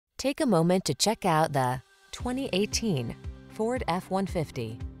Take a moment to check out the 2018 Ford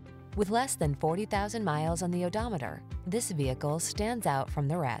F-150. With less than 40,000 miles on the odometer, this vehicle stands out from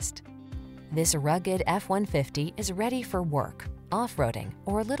the rest. This rugged F-150 is ready for work, off-roading,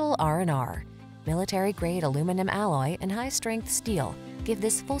 or a little R&R. Military-grade aluminum alloy and high-strength steel give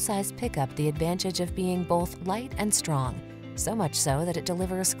this full-size pickup the advantage of being both light and strong, so much so that it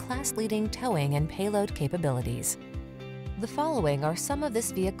delivers class-leading towing and payload capabilities. The following are some of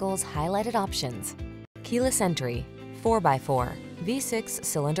this vehicle's highlighted options: keyless entry, 4x4, V6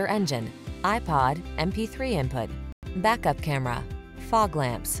 cylinder engine, iPod, MP3 input, backup camera, fog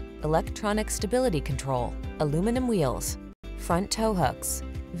lamps, electronic stability control, aluminum wheels, front tow hooks,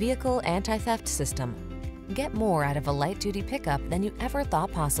 vehicle anti-theft system. Get more out of a light-duty pickup than you ever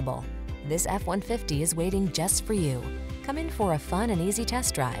thought possible. This F-150 is waiting just for you. Come in for a fun and easy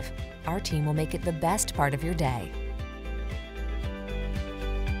test drive. Our team will make it the best part of your day.